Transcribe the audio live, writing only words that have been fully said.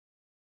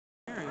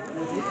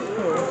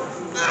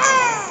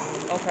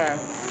Okay.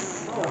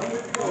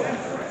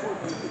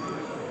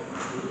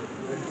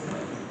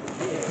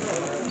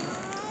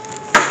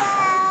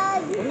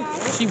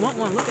 She want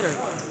one. Look at her.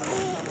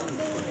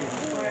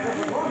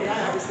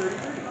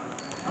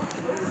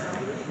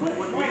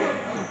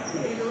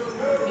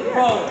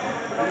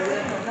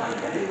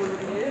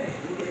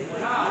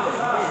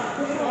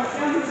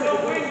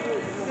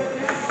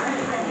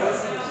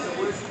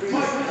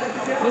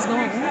 What's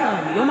going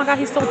on? Oh my God,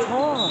 he's so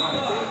tall. What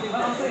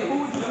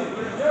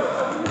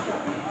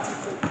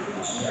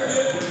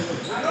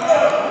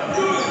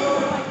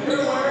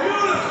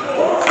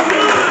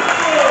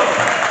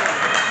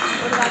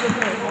did I get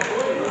paid?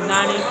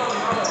 90.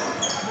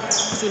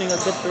 Shooting a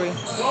good 3.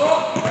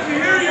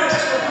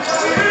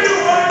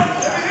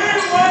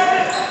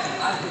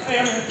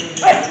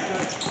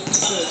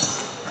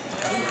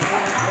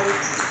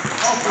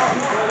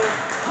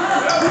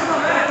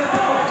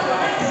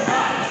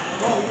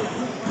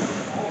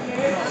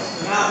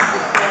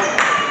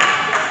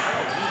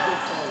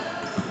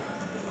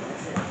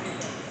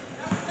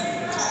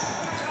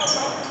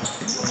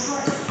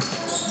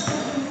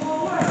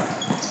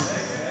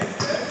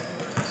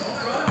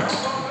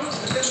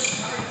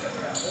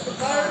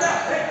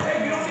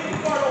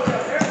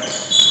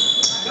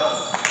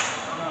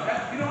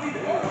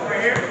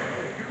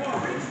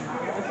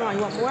 You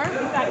want more?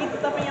 You gotta eat the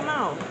stuff in your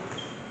mouth.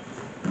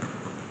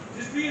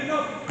 Just be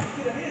enough.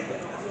 Get a hand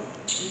back.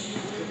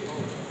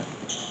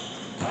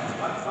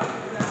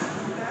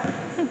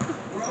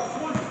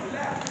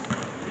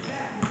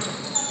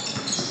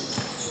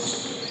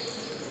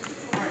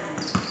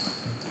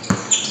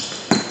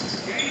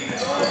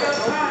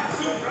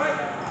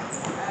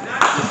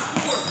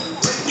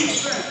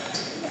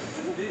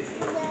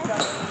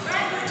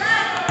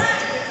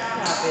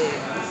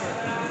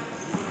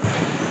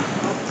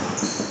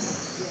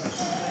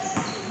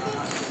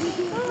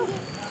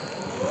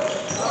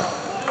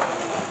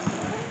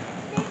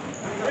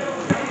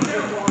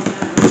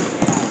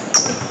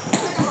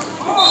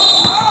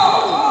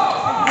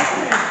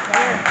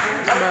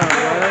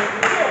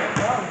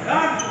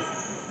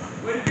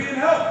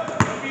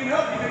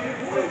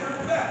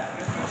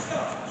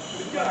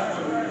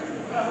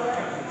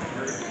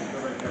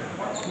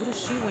 What is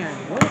she wearing?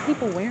 What are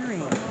people wearing?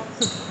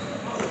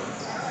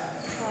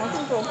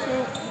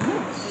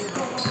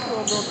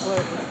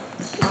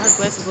 Her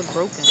glasses look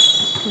broken.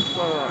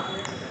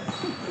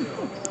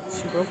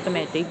 She broke them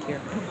at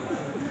daycare.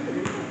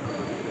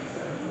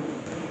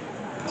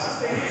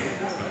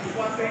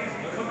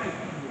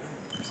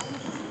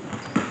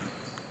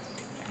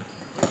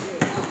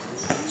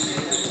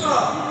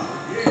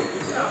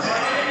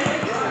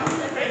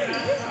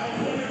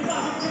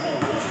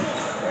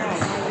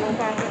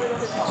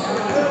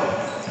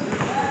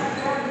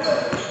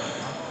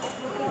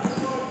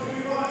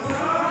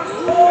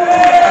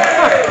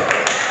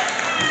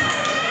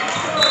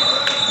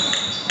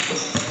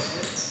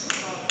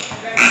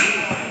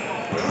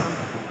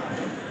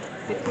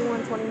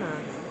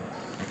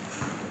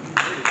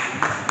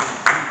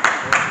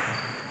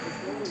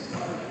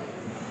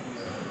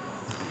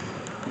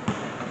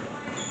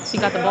 She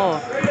got the ball.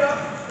 Straight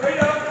up, straight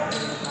up,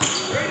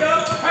 straight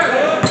up,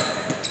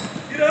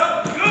 get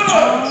up, good.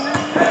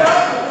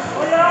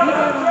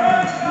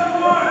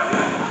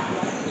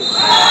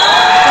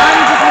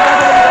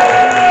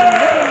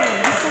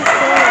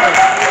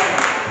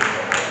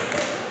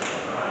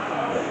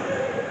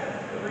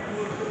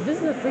 This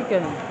is a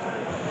freaking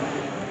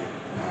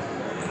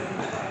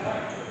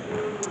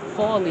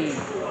fall league.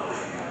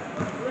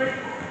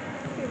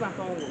 See if my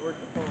phone will work.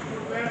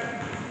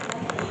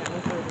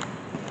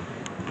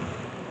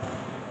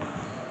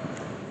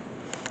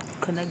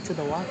 Connect to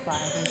the Wi-Fi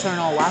and turn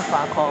on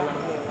Wi-Fi calling.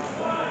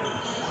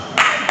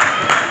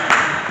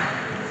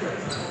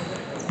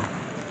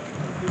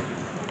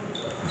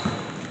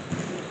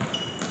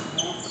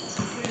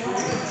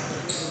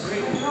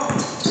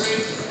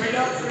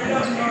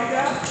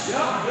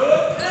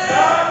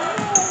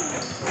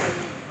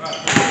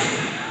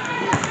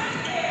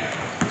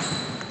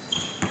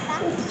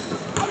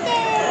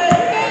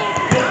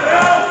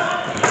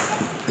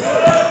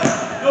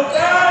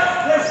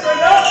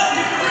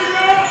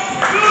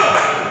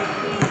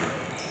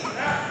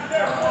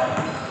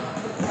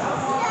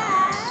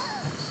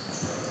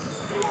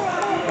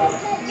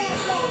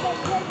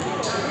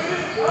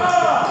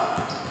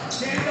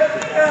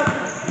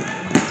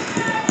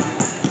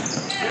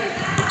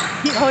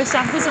 He always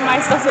trying to put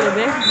somebody stuff to the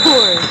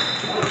backboard.